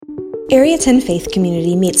Area 10 Faith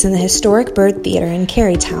Community meets in the historic Byrd Theater in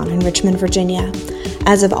Carytown in Richmond, Virginia.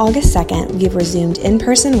 As of August 2nd, we have resumed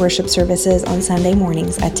in-person worship services on Sunday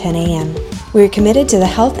mornings at 10 a.m. We are committed to the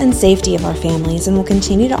health and safety of our families and will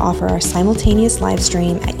continue to offer our simultaneous live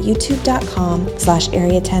stream at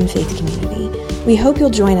youtube.com/Area 10 Faith Community. We hope you'll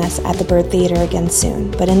join us at the Byrd Theater again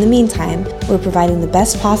soon, but in the meantime, we're providing the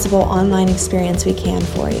best possible online experience we can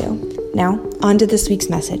for you. Now, on to this week's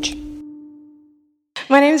message.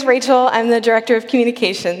 My name is Rachel. I'm the Director of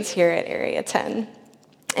Communications here at Area 10.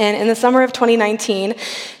 And in the summer of 2019,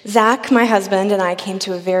 Zach, my husband, and I came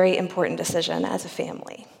to a very important decision as a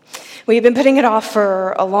family. We've been putting it off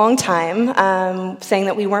for a long time, saying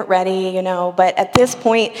that we weren't ready, but at this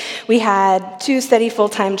point, we had 2 steady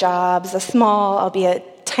full-time jobs, a small,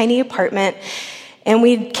 albeit tiny apartment, and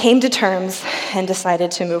we came to terms and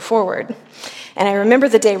decided to move forward. And I remember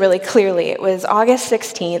the day really clearly. It was August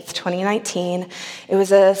 16th, 2019. It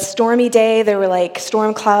was a stormy day. There were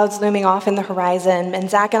storm clouds looming off in the horizon, and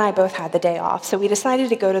Zach and I both had the day off. So we decided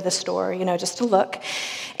to go to the store, just to look.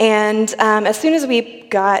 And as soon as we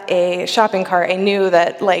got a shopping cart, I knew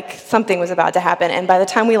that something was about to happen. And by the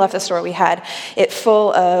time we left the store, we had it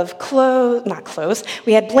full of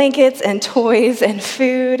we had blankets and toys and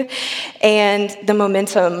food, and the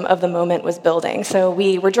momentum of the moment was building. So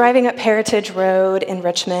we were driving up Heritage Road in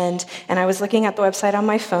Richmond, and I was looking at the website on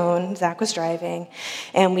my phone. Zach was driving,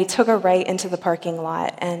 and we took a right into the parking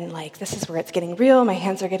lot, and this is where it's getting real. My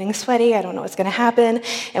hands are getting sweaty. I don't know what's going to happen.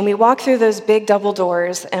 And we walk through those big double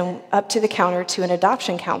doors and up to the counter to an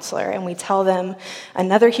adoption counselor, and we tell them,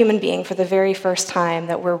 another human being for the very first time,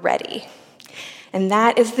 that we're ready. And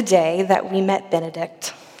that is the day that we met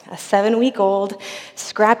Benedict, a 7-week-old,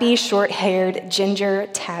 scrappy, short-haired, ginger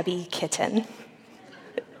tabby kitten.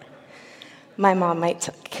 My mom might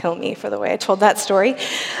kill me for the way I told that story.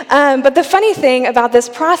 But the funny thing about this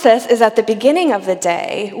process is at the beginning of the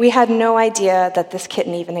day, we had no idea that this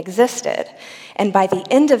kitten even existed. And by the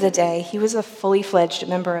end of the day, he was a fully fledged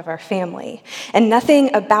member of our family. And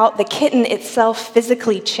nothing about the kitten itself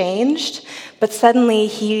physically changed, but suddenly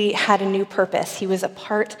he had a new purpose. He was a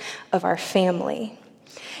part of our family.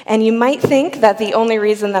 And you might think that the only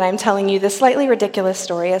reason that I'm telling you this slightly ridiculous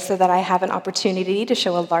story is so that I have an opportunity to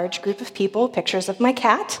show a large group of people pictures of my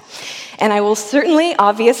cat. And I will certainly,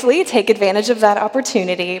 obviously, take advantage of that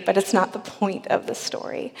opportunity, but it's not the point of the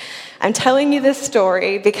story. I'm telling you this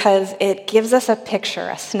story because it gives us a picture,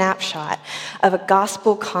 a snapshot of a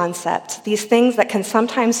gospel concept, these things that can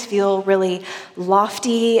sometimes feel really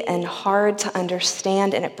lofty and hard to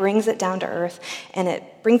understand, and it brings it down to earth, and it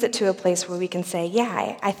brings it to a place where we can say,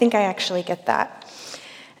 yeah, I think I actually get that.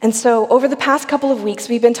 And so over the past couple of weeks,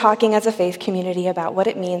 we've been talking as a faith community about what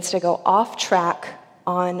it means to go off track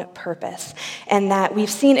on purpose, and that we've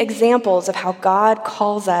seen examples of how God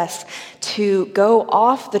calls us to go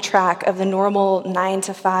off the track of the normal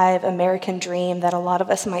 9-to-5 American dream that a lot of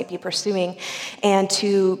us might be pursuing, and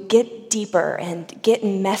to get deeper and get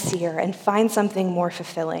messier and find something more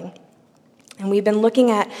fulfilling. And we've been looking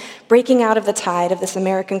at breaking out of the tide of this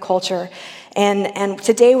American culture. And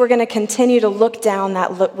today we're going to continue to look down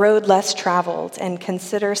that road less traveled and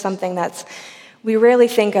consider something we rarely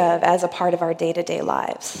think of as a part of our day-to-day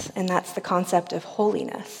lives. And that's the concept of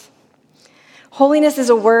holiness. Holiness is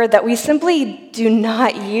a word that we simply do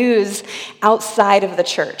not use outside of the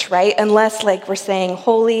church, right? Unless we're saying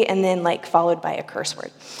holy and then followed by a curse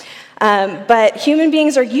word. But human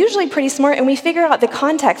beings are usually pretty smart, and we figure out the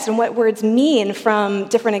context and what words mean from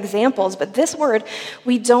different examples. But this word,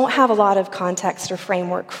 we don't have a lot of context or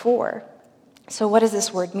framework for. So what does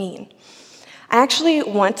this word mean? I actually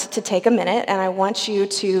want to take a minute, and I want you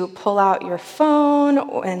to pull out your phone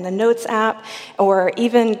and the Notes app, or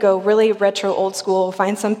even go really retro old school,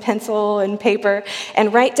 find some pencil and paper,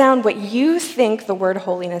 and write down what you think the word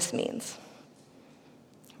holiness means.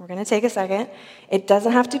 We're going to take a second. It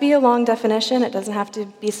doesn't have to be a long definition. It doesn't have to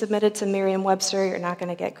be submitted to Merriam-Webster. You're not going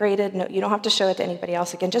to get graded. No, you don't have to show it to anybody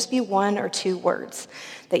else. It can just be 1 or 2 words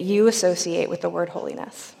that you associate with the word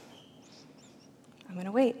holiness. I'm going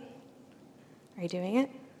to wait. Are you doing it?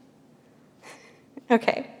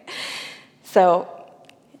 Okay. So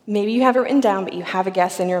maybe you have it written down, but you have a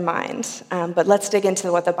guess in your mind. But let's dig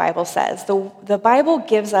into what the Bible says. The Bible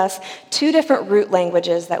gives us 2 different root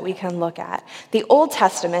languages that we can look at. The Old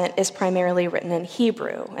Testament is primarily written in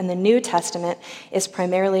Hebrew, and the New Testament is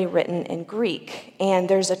primarily written in Greek. And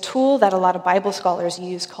there's a tool that a lot of Bible scholars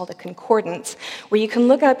use called a concordance, where you can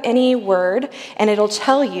look up any word, and it'll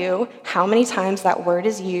tell you how many times that word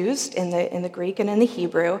is used in the Greek and in the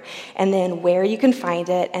Hebrew, and then where you can find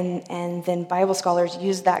it, and then Bible scholars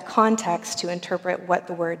use that that context to interpret what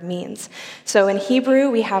the word means. So in Hebrew,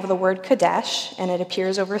 we have the word kadesh, and it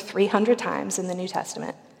appears over 300 times in the New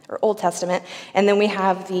Testament, or Old Testament. And then we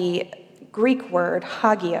have the Greek word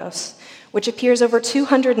hagios, which appears over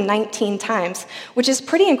 219 times, which is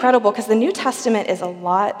pretty incredible because the New Testament is a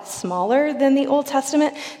lot smaller than the Old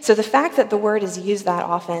Testament. So the fact that the word is used that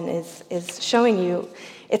often is showing you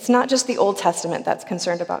it's not just the Old Testament that's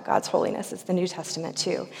concerned about God's holiness, it's the New Testament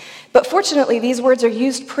too. But fortunately, these words are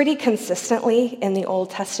used pretty consistently in the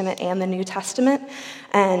Old Testament and the New Testament.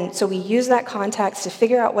 And so we use that context to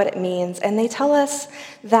figure out what it means. And they tell us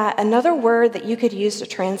that another word that you could use to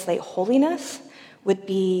translate holiness would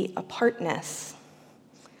be apartness,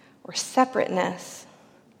 or separateness,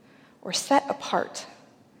 or set apart.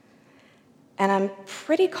 And I'm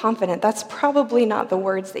pretty confident that's probably not the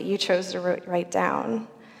words that you chose to write down.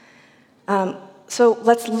 So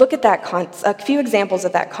let's look at that a few examples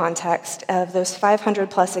of that context, of those 500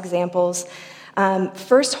 plus examples.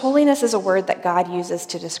 First, holiness is a word that God uses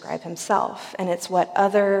to describe himself, and it's what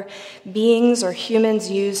other beings or humans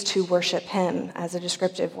use to worship him as a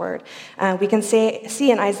descriptive word. We can see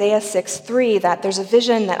in Isaiah 6:3 that there's a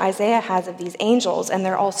vision that Isaiah has of these angels, and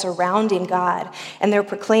they're all surrounding God, and they're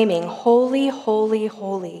proclaiming, "Holy, holy,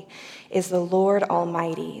 holy is the Lord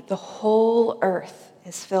Almighty. The whole earth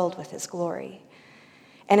is filled with his glory."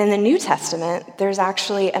 And in the New Testament, there's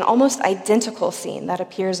actually an almost identical scene that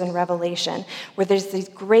appears in Revelation, where there's these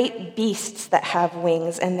great beasts that have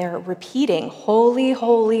wings, and they're repeating, "Holy,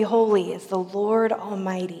 holy, holy is the Lord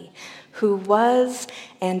Almighty, who was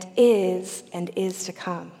and is to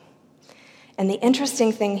come." And the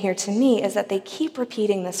interesting thing here to me is that they keep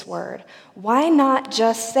repeating this word. Why not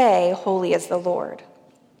just say, "Holy is the Lord"?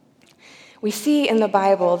 We see in the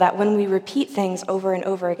Bible that when we repeat things over and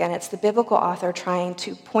over again, it's the biblical author trying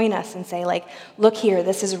to point us and say, like, look here,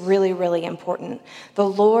 this is really, really important. The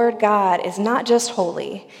Lord God is not just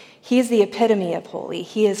holy. He is the epitome of holy.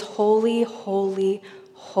 He is holy, holy,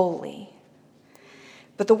 holy.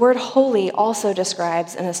 But the word holy also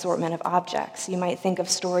describes an assortment of objects. You might think of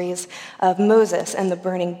stories of Moses and the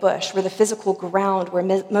burning bush, where the physical ground where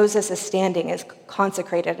Moses is standing is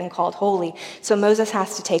consecrated and called holy, so Moses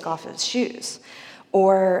has to take off his shoes.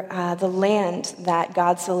 Or the land that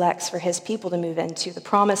God selects for his people to move into, the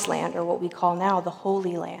promised land, or what we call now the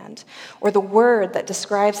Holy Land. Or the word that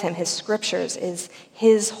describes him, his scriptures, is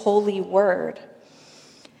his holy word.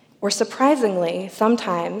 Or surprisingly,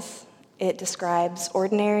 sometimes it describes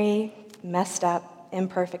ordinary, messed up,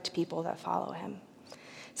 imperfect people that follow him.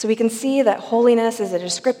 So we can see that holiness is a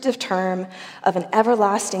descriptive term of an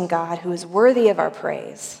everlasting God who is worthy of our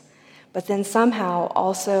praise, but then somehow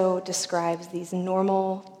also describes these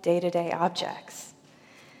normal day-to-day objects.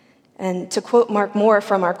 And to quote Mark Moore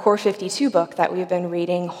from our Core 52 book that we've been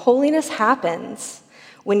reading, holiness happens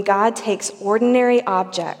when God takes ordinary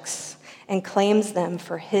objects and claims them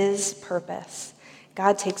for his purpose.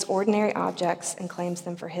 God takes ordinary objects and claims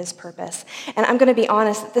them for his purpose. And I'm going to be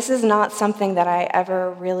honest, this is not something that I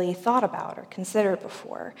ever really thought about or considered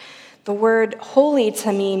before. The word holy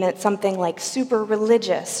to me meant something like super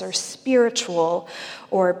religious or spiritual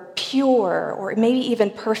or pure or maybe even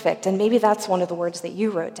perfect, and maybe that's one of the words that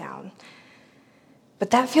you wrote down.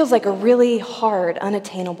 But that feels like a really hard,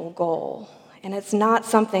 unattainable goal, and it's not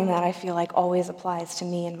something that I feel like always applies to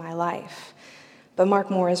me in my life. But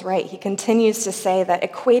Mark Moore is right. He continues to say that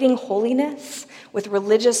equating holiness with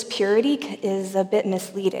religious purity is a bit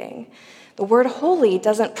misleading. The word holy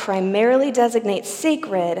doesn't primarily designate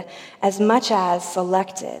sacred as much as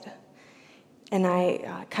selected. And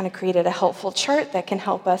I kind of created a helpful chart that can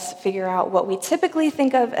help us figure out what we typically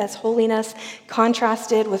think of as holiness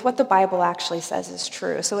contrasted with what the Bible actually says is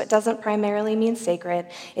true. So it doesn't primarily mean sacred.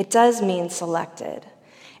 It does mean selected.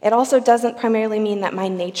 It also doesn't primarily mean that my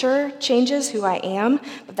nature changes who I am,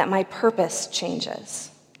 but that my purpose changes.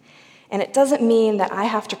 And it doesn't mean that I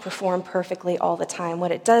have to perform perfectly all the time.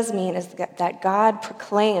 What it does mean is that God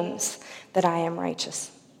proclaims that I am righteous.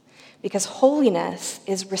 Because holiness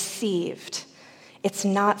is received. It's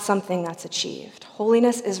not something that's achieved.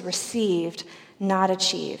 Holiness is received, not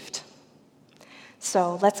achieved.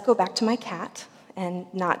 So let's go back to my cat. And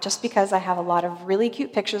not just because I have a lot of really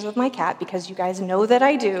cute pictures of my cat, because you guys know that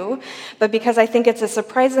I do, but because I think it's a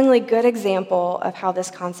surprisingly good example of how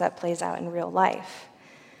this concept plays out in real life.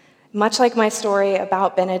 Much like my story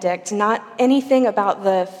about Benedict, not anything about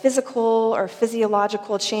the physical or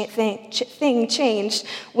physiological thing changed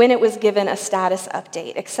when it was given a status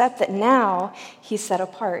update, except that now he's set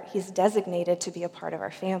apart. He's designated to be a part of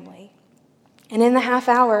our family. And in the half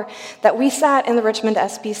hour that we sat in the Richmond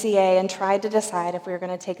SPCA and tried to decide if we were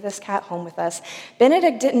going to take this cat home with us,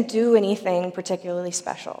 Benedict didn't do anything particularly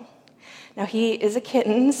special. Now, he is a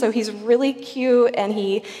kitten, so he's really cute, and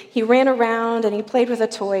he ran around and he played with a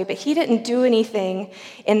toy, but he didn't do anything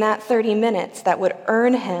in that 30 minutes that would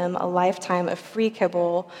earn him a lifetime of free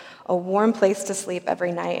kibble, a warm place to sleep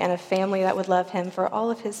every night, and a family that would love him for all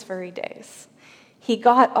of his furry days. He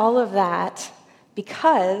got all of that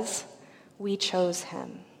because we chose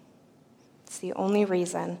him. It's the only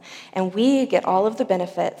reason. And we get all of the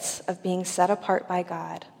benefits of being set apart by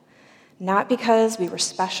God, not because we were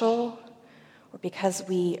special or because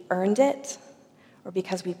we earned it or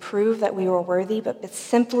because we proved that we were worthy, but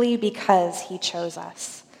simply because he chose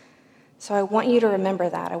us. So I want you to remember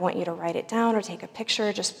that. I want you to write it down or take a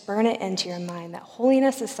picture, just burn it into your mind, that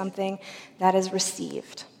holiness is something that is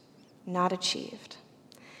received, not achieved.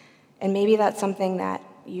 And maybe that's something that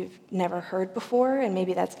you've never heard before, and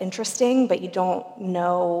maybe that's interesting, but you don't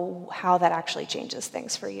know how that actually changes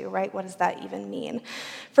things for you, right? What does that even mean?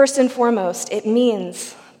 First and foremost, it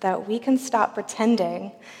means that we can stop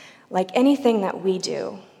pretending like anything that we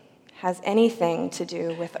do has anything to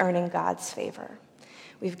do with earning God's favor.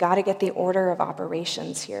 We've got to get the order of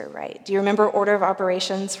operations here right. Do you remember order of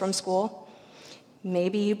operations from school?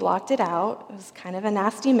 Maybe you blocked it out. It was kind of a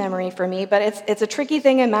nasty memory for me, but it's a tricky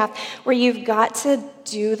thing in math where you've got to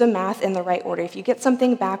do the math in the right order. If you get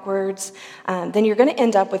something backwards, then you're going to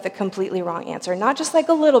end up with a completely wrong answer, not just like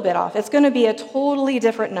a little bit off. It's going to be a totally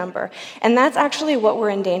different number, and that's actually what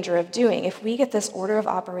we're in danger of doing. If we get this order of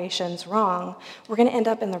operations wrong, we're going to end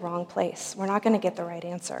up in the wrong place. We're not going to get the right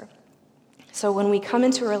answer. So when we come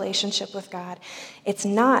into a relationship with God, it's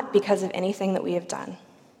not because of anything that we have done.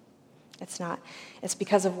 It's not. It's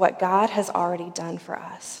because of what God has already done for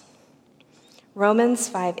us. Romans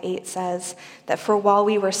 5:8 says that for while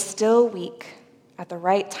we were still weak, at the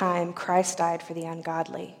right time, Christ died for the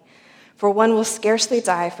ungodly. For one will scarcely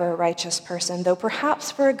die for a righteous person, though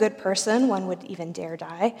perhaps for a good person one would even dare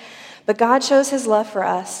die. But God shows his love for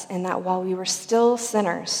us in that while we were still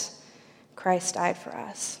sinners, Christ died for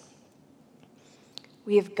us.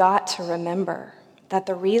 We've got to remember that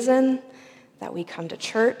the reason that we come to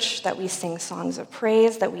church, that we sing songs of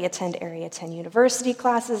praise, that we attend Area 10 university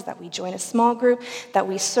classes, that we join a small group, that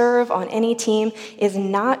we serve on any team is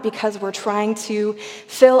not because we're trying to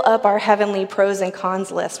fill up our heavenly pros and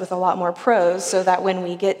cons list with a lot more pros so that when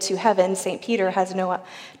we get to heaven, St. Peter has no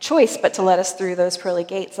choice but to let us through those pearly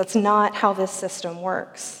gates. That's not how this system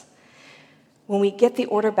works. When we get the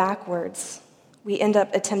order backwards, we end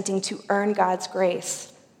up attempting to earn God's grace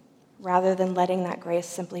rather than letting that grace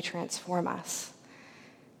simply transform us.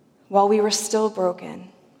 While we were still broken,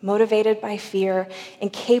 motivated by fear,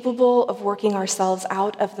 incapable of working ourselves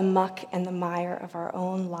out of the muck and the mire of our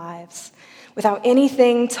own lives, without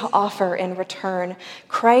anything to offer in return,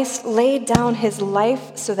 Christ laid down his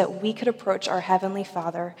life so that we could approach our Heavenly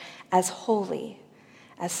Father as holy,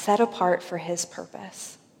 as set apart for his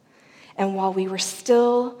purpose. And while we were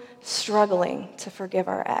still struggling to forgive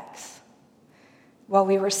our ex, while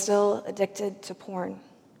we were still addicted to porn,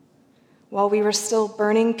 while we were still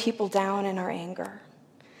burning people down in our anger,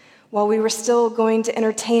 while we were still going to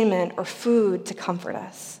entertainment or food to comfort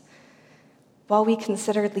us, while we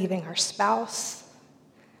considered leaving our spouse,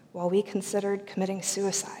 while we considered committing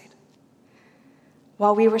suicide,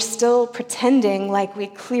 while we were still pretending like we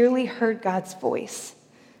clearly heard God's voice,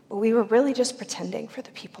 but we were really just pretending for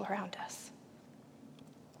the people around us.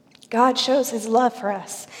 God shows his love for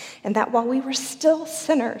us, and that while we were still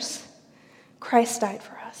sinners, Christ died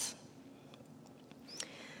for us.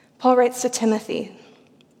 Paul writes to Timothy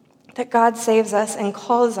that God saves us and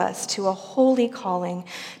calls us to a holy calling,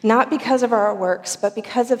 not because of our works, but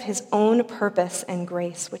because of his own purpose and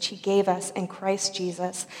grace, which he gave us in Christ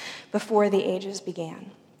Jesus before the ages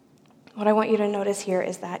began. What I want you to notice here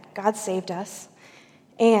is that God saved us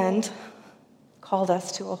and called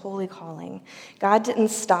us to a holy calling. God didn't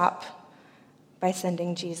stop by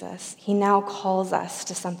sending Jesus. He now calls us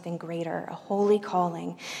to something greater, a holy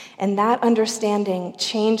calling. And that understanding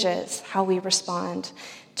changes how we respond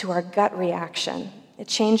to our gut reaction. It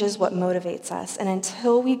changes what motivates us. And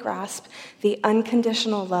until we grasp the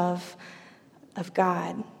unconditional love of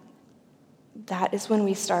God, that is when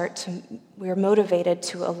we're motivated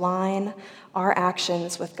to align our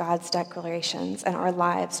actions with God's declarations, and our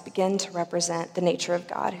lives begin to represent the nature of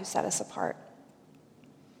God who set us apart.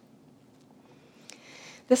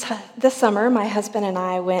 This summer, my husband and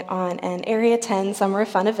I went on an Area 10 Summer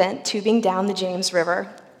Fun event, tubing down the James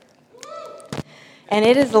River. And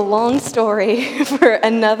it is a long story for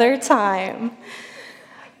another time.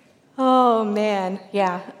 Oh, man,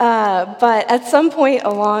 yeah. But at some point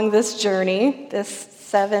along this journey, this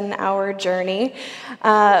 7-hour journey,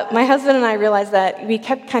 my husband and I realized that we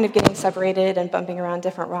kept kind of getting separated and bumping around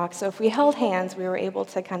different rocks. So if we held hands, we were able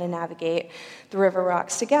to kind of navigate the river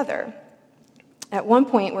rocks together. At one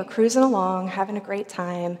point, we're cruising along, having a great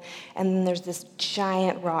time, and then there's this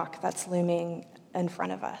giant rock that's looming in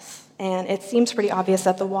front of us. And it seems pretty obvious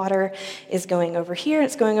that the water is going over here,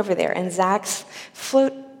 it's going over there. And Zach's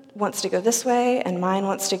float wants to go this way, and mine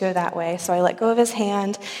wants to go that way. So I let go of his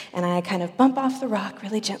hand, and I kind of bump off the rock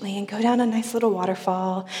really gently and go down a nice little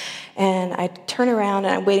waterfall. And I turn around,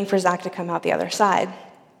 and I'm waiting for Zach to come out the other side.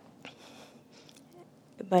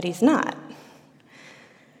 But he's not.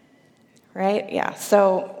 Right? Yeah,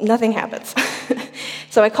 so nothing happens.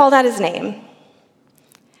 So I called out his name,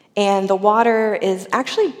 and the water is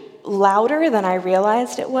actually louder than I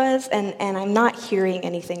realized it was, and I'm not hearing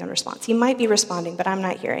anything in response. He might be responding, but I'm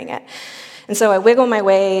not hearing it. And so I wiggle my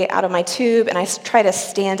way out of my tube, and I try to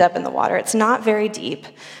stand up in the water. It's not very deep,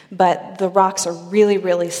 but the rocks are really,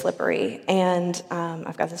 really slippery, and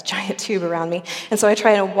I've got this giant tube around me. And so I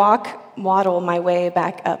try to waddle my way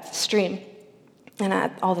back up the stream.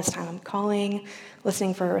 And all this time I'm calling,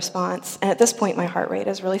 listening for a response. And at this point, my heart rate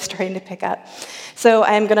is really starting to pick up. So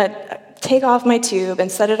I'm going to take off my tube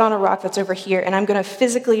and set it on a rock that's over here, and I'm going to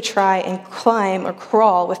physically try and climb or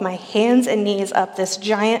crawl with my hands and knees up this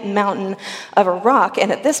giant mountain of a rock.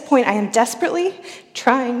 And at this point, I am desperately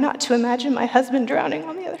trying not to imagine my husband drowning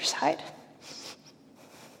on the other side.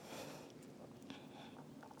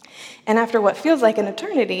 And after what feels like an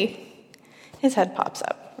eternity, his head pops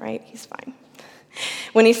up, right? He's fine.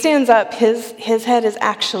 When he stands up, his head is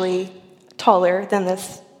actually taller than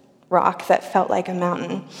this rock that felt like a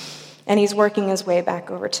mountain. And he's working his way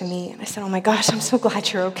back over to me. And I said, "Oh my gosh, I'm so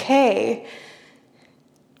glad you're okay."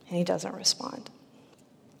 And he doesn't respond.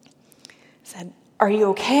 I said, "Are you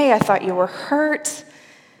okay? I thought you were hurt."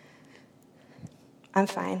 "I'm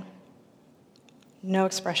fine." No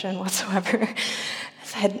expression whatsoever. I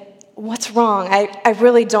said, "What's wrong? I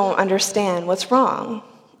really don't understand. What's wrong?"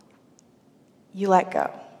 "You let go."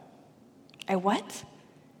 "I what?"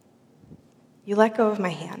 "You let go of my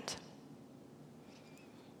hand."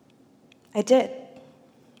 I did.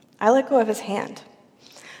 I let go of his hand.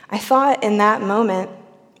 I thought in that moment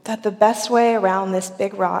that the best way around this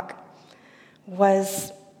big rock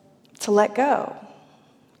was to let go.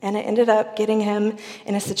 And it ended up getting him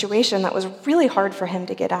in a situation that was really hard for him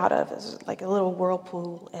to get out of. It was like a little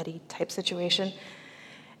whirlpool eddy type situation.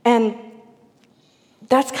 And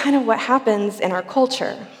that's kind of what happens in our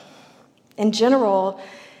culture. In general,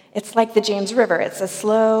 it's like the James River. It's a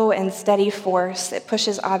slow and steady force. It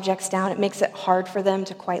pushes objects down. It makes it hard for them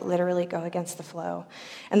to quite literally go against the flow.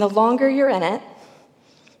 And the longer you're in it,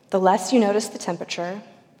 the less you notice the temperature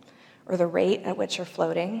or the rate at which you're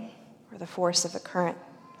floating or the force of the current.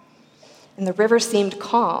 And the river seemed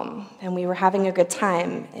calm, and we were having a good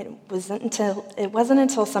time. It wasn't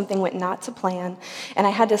until something went not to plan, and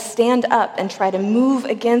I had to stand up and try to move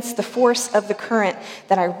against the force of the current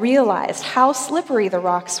that I realized how slippery the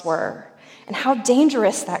rocks were and how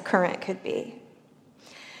dangerous that current could be.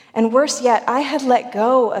 And worse yet, I had let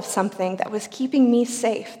go of something that was keeping me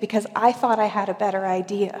safe because I thought I had a better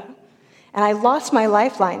idea. And I lost my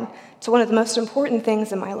lifeline to one of the most important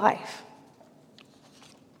things in my life.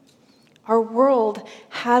 Our world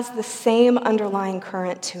has the same underlying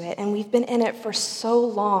current to it, and we've been in it for so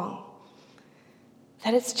long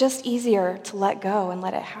that it's just easier to let go and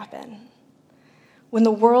let it happen. When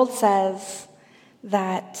the world says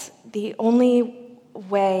that the only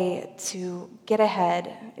way to get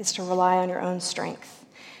ahead is to rely on your own strength,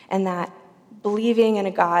 and that believing in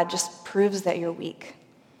a God just proves that you're weak,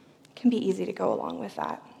 it can be easy to go along with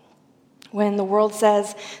that. When the world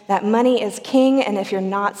says that money is king, and if you're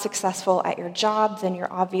not successful at your job, then you're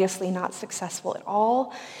obviously not successful at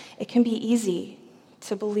all, it can be easy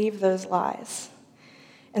to believe those lies.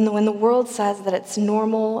 And when the world says that it's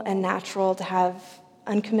normal and natural to have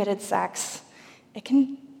uncommitted sex, it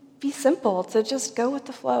can be simple to just go with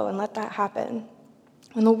the flow and let that happen.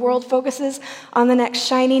 When the world focuses on the next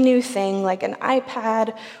shiny new thing, like an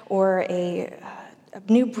iPad or a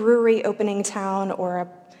new brewery opening town or a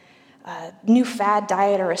new fad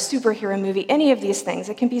diet or a superhero movie, any of these things,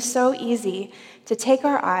 it can be so easy to take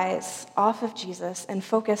our eyes off of Jesus and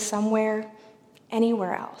focus somewhere,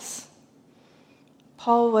 anywhere else.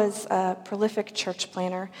 Paul was a prolific church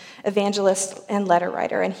planner, evangelist, and letter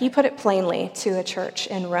writer, and he put it plainly to a church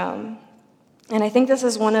in Rome. And I think this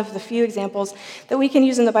is one of the few examples that we can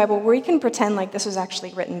use in the Bible where we can pretend like this was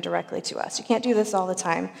actually written directly to us. You can't do this all the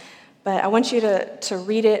time, but I want you to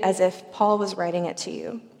read it as if Paul was writing it to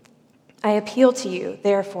you. I appeal to you,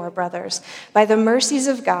 therefore, brothers, by the mercies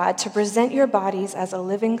of God, to present your bodies as a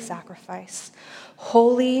living sacrifice,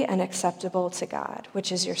 holy and acceptable to God,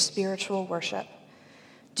 which is your spiritual worship.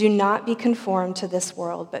 Do not be conformed to this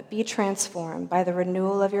world, but be transformed by the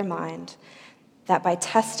renewal of your mind, that by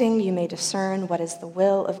testing you may discern what is the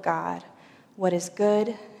will of God, what is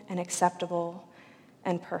good and acceptable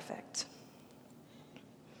and perfect.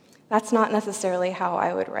 That's not necessarily how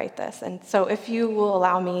I would write this. And so if you will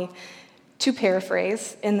allow me to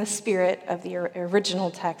paraphrase in the spirit of the original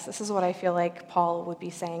text, this is what I feel like Paul would be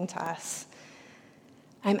saying to us.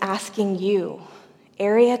 I'm asking you,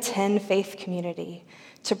 Area 10 faith community,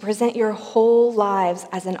 to present your whole lives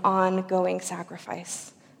as an ongoing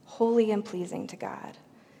sacrifice, holy and pleasing to God.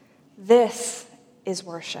 This is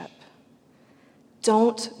worship.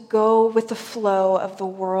 Don't go with the flow of the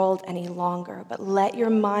world any longer, but let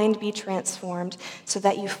your mind be transformed so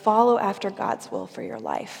that you follow after God's will for your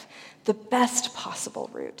life, the best possible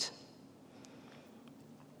route.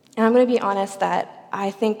 And I'm going to be honest that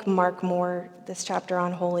I think Mark Moore, this chapter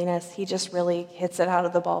on holiness, he just really hits it out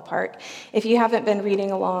of the ballpark. If you haven't been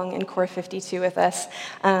reading along in Core 52 with us,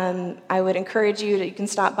 I would encourage you that you can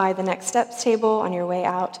stop by the Next Steps table on your way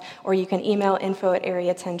out, or you can email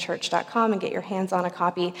info@area10church.com and get your hands on a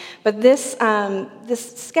copy. But this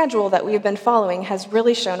schedule that we've been following has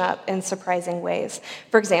really shown up in surprising ways.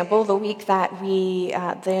 For example, the week that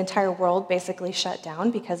the entire world basically shut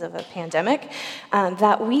down because of a pandemic,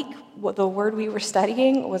 that week, the word we were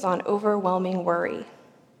studying was on overwhelming worry.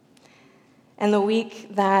 And the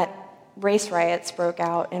week that race riots broke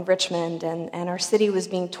out in Richmond and our city was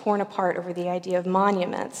being torn apart over the idea of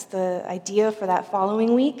monuments, the idea for that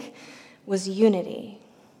following week was unity.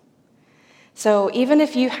 So even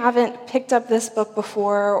if you haven't picked up this book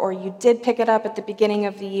before, or you did pick it up at the beginning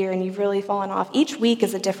of the year and you've really fallen off, each week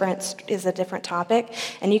is a different topic,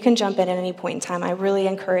 and you can jump in at any point in time. I really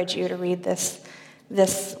encourage you to read this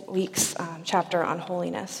week's chapter on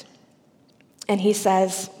holiness. And he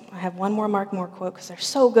says, I have one more Mark Moore quote because they're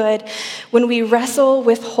so good. When we wrestle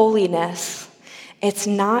with holiness, it's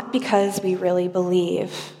not because we really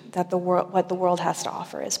believe that what the world has to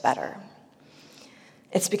offer is better.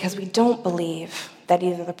 It's because we don't believe that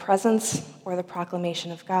either the presence or the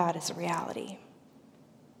proclamation of God is a reality.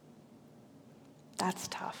 That's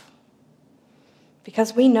tough.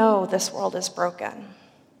 Because we know this world is broken.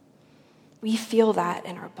 We feel that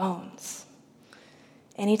in our bones.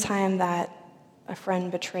 Anytime that a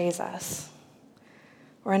friend betrays us,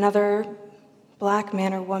 or another black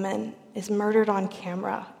man or woman is murdered on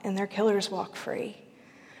camera and their killers walk free,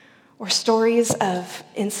 or stories of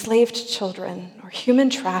enslaved children or human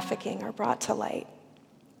trafficking are brought to light.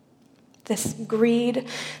 This greed,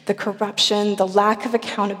 the corruption, the lack of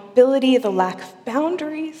accountability, the lack of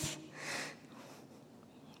boundaries,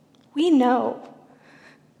 we know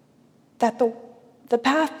that the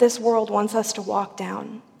path this world wants us to walk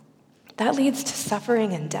down, that leads to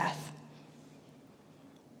suffering and death.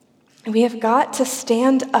 And we have got to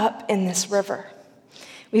stand up in this river.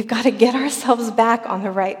 We've got to get ourselves back on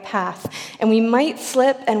the right path. And we might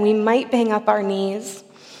slip and we might bang up our knees.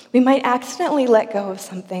 We might accidentally let go of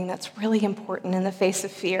something that's really important in the face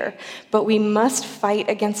of fear, but we must fight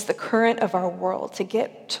against the current of our world to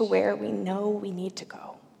get to where we know we need to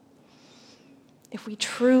go. If we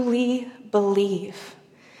truly believe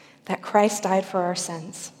that Christ died for our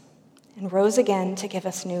sins and rose again to give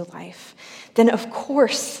us new life, then of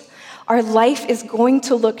course our life is going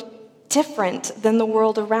to look different than the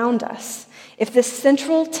world around us. If this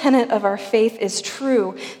central tenet of our faith is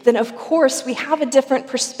true, then of course we have a different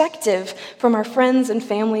perspective from our friends and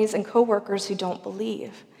families and coworkers who don't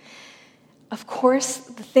believe. Of course,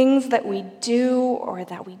 the things that we do or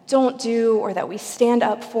that we don't do or that we stand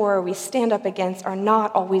up for or we stand up against are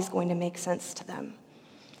not always going to make sense to them.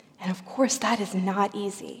 And of course, that is not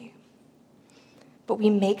easy. But we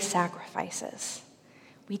make sacrifices.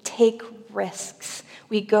 We take risks.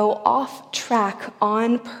 We go off track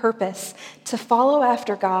on purpose to follow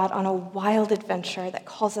after God on a wild adventure that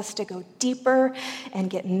calls us to go deeper and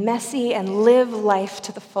get messy and live life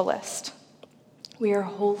to the fullest. We are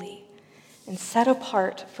holy and set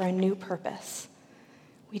apart for a new purpose.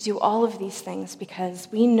 We do all of these things because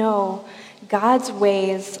we know God's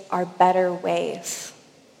ways are better ways,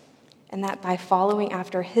 and that by following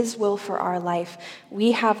after his will for our life,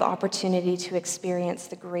 we have the opportunity to experience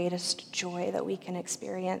the greatest joy that we can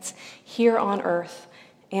experience here on earth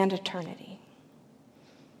and eternity.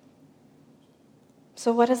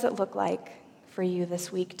 So what does it look like for you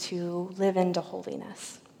this week to live into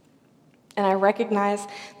holiness? And I recognize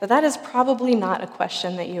that that is probably not a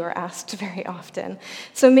question that you are asked very often.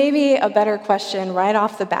 So maybe a better question right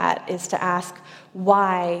off the bat is to ask,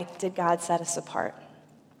 why did God set us apart?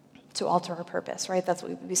 To alter our purpose, right? That's what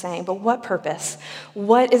we would be saying. But what purpose?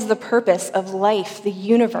 What is the purpose of life, the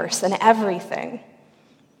universe, and everything?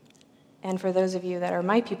 And for those of you that are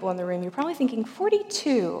my people in the room, you're probably thinking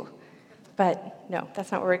 42. But no,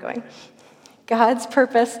 that's not where we're going. God's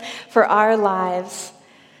purpose for our lives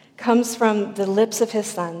comes from the lips of his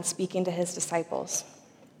son speaking to his disciples.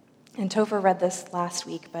 And Topher read this last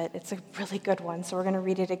week, but it's a really good one, so we're going to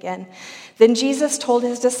read it again. Then Jesus told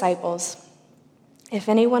his disciples, "If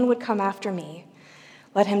anyone would come after me,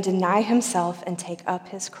 let him deny himself and take up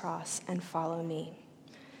his cross and follow me.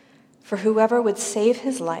 For whoever would save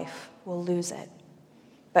his life will lose it,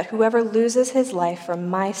 but whoever loses his life for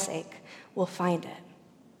my sake will find it."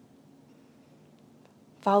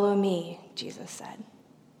 Follow me, Jesus said.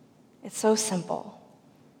 It's so simple,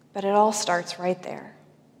 but it all starts right there.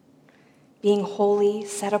 Being holy,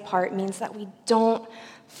 set apart, means that we don't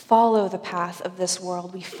follow the path of this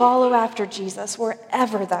world. We follow after Jesus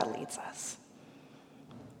wherever that leads us.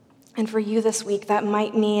 And for you this week, that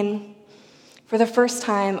might mean, for the first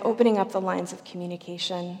time, opening up the lines of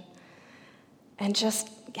communication and just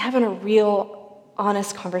having a real,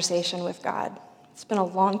 honest conversation with God. It's been a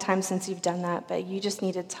long time since you've done that, but you just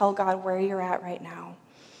need to tell God where you're at right now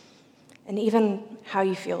and even how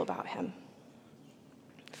you feel about him.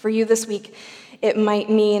 For you this week, it might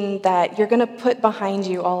mean that you're going to put behind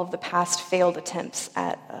you all of the past failed attempts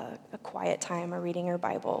at a quiet time or reading your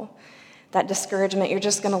Bible. That discouragement, you're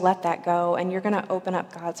just going to let that go, and you're going to open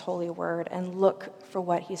up God's holy word and look for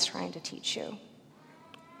what he's trying to teach you.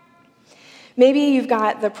 Maybe you've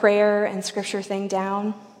got the prayer and scripture thing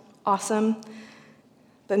down. Awesome.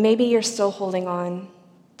 But maybe you're still holding on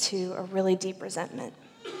to a really deep resentment,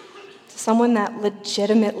 to someone that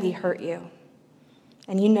legitimately hurt you.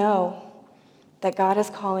 And you know that God is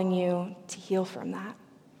calling you to heal from that,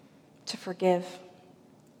 to forgive,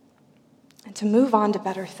 and to move on to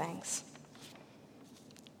better things.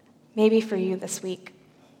 Maybe for you this week,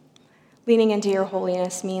 leaning into your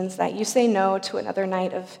holiness means that you say no to another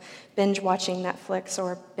night of binge watching Netflix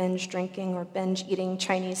or binge drinking or binge eating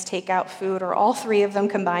Chinese takeout food or all three of them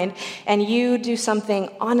combined, and you do something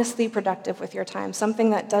honestly productive with your time, something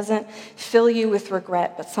that doesn't fill you with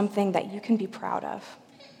regret, but something that you can be proud of.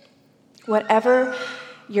 Whatever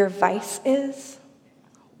your vice is,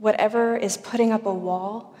 whatever is putting up a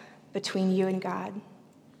wall between you and God,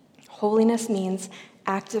 holiness means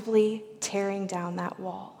actively tearing down that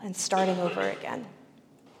wall and starting over again.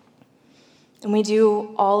 And we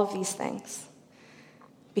do all of these things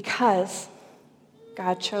because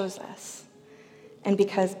God chose us and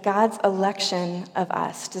because God's election of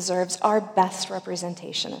us deserves our best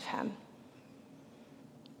representation of him.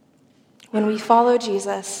 When we follow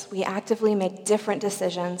Jesus, we actively make different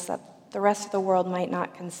decisions that the rest of the world might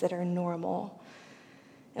not consider normal.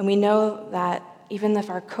 And we know that even if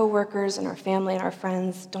our coworkers and our family and our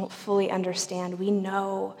friends don't fully understand, we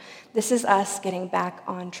know this is us getting back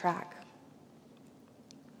on track.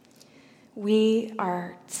 We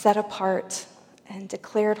are set apart and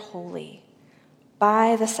declared holy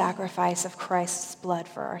by the sacrifice of Christ's blood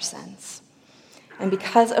for our sins. And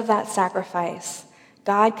because of that sacrifice,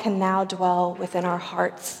 God can now dwell within our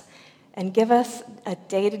hearts and give us a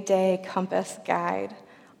day-to-day compass guide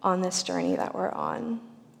on this journey that we're on.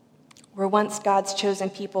 Where once God's chosen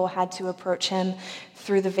people had to approach him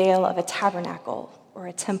through the veil of a tabernacle or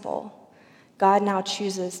a temple, God now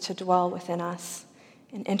chooses to dwell within us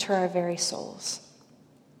and enter our very souls.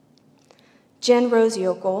 Jen Rose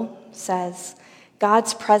Yokel says,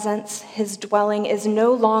 God's presence, his dwelling, is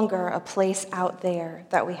no longer a place out there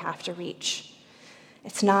that we have to reach.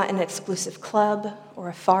 It's not an exclusive club or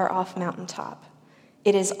a far-off mountaintop.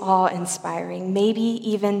 It is awe-inspiring, maybe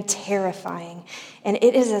even terrifying, and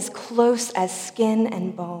it is as close as skin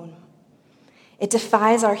and bone. It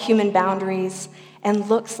defies our human boundaries and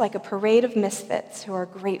looks like a parade of misfits who are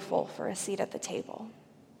grateful for a seat at the table.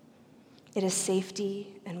 It is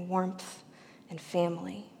safety and warmth and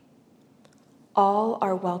family. All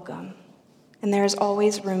are welcome, and there is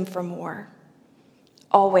always room for more.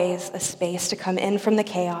 Always a space to come in from the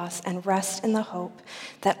chaos and rest in the hope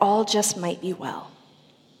that all just might be well.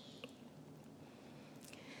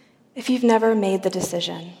 If you've never made the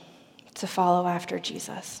decision to follow after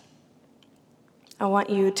Jesus, I want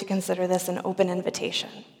you to consider this an open invitation.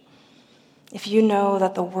 If you know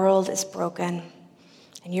that the world is broken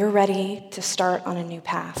and you're ready to start on a new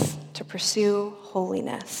path, to pursue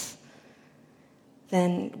holiness,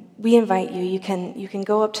 then we invite you. You can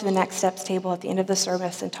go up to the Next Steps table at the end of the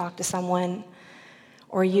service and talk to someone,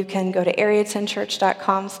 or you can go to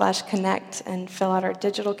area10church.com/connect and fill out our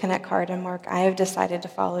digital connect card and mark, I have decided to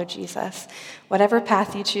follow Jesus. Whatever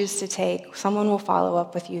path you choose to take, someone will follow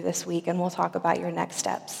up with you this week and we'll talk about your next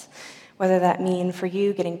steps. Whether that mean for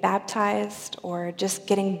you getting baptized or just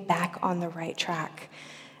getting back on the right track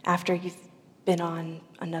after you've been on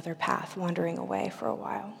another path, wandering away for a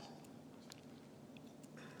while.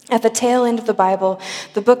 At the tail end of the Bible,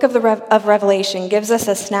 the book of Revelation gives us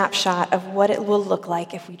a snapshot of what it will look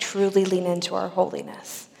like if we truly lean into our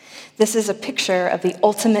holiness. This is a picture of the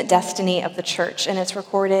ultimate destiny of the church, and it's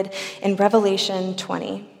recorded in Revelation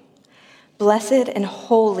 20. Blessed and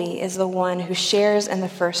holy is the one who shares in the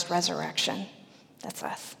first resurrection. That's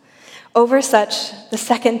us. Over such, the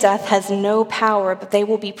second death has no power, but they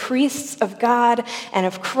will be priests of God and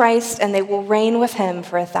of Christ, and they will reign with him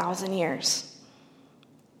for 1,000 years.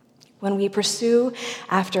 When we pursue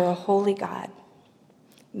after a holy God,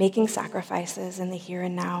 making sacrifices in the here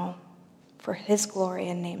and now for his glory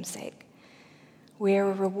and namesake, we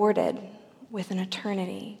are rewarded with an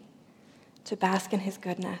eternity to bask in his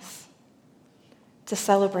goodness, to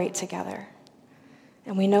celebrate together.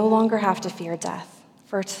 And we no longer have to fear death.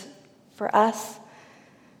 For us,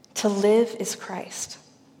 to live is Christ,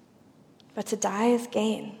 but to die is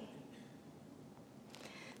gain.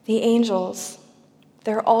 The angels,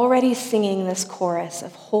 they're already singing this chorus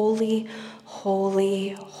of holy, holy,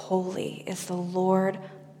 holy is the Lord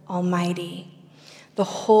Almighty. The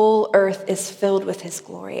whole earth is filled with his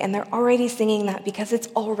glory. And they're already singing that because it's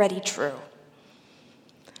already true.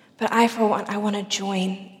 But I, for one, I want to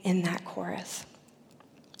join in that chorus.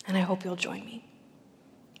 And I hope you'll join me.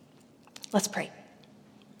 Let's pray.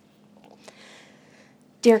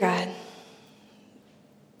 Dear God,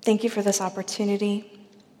 thank you for this opportunity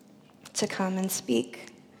to come and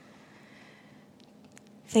speak.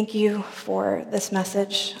 Thank you for this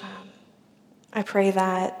message. I pray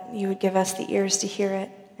that you would give us the ears to hear it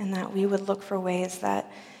and that we would look for ways that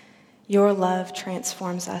your love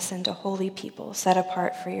transforms us into holy people set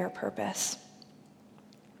apart for your purpose.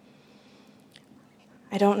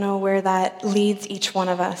 I don't know where that leads each one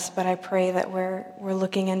of us, but I pray that we're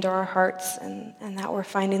looking into our hearts and that we're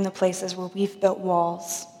finding the places where we've built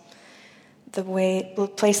walls,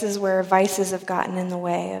 the places where vices have gotten in the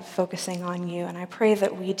way of focusing on you. And I pray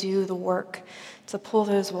that we do the work to pull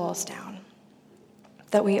those walls down,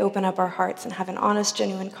 that we open up our hearts and have an honest,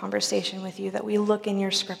 genuine conversation with you, that we look in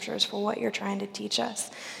your scriptures for what you're trying to teach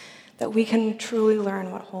us, that we can truly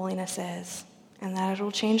learn what holiness is, and that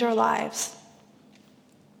it'll change our lives.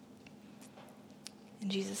 In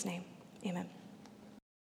Jesus' name, amen.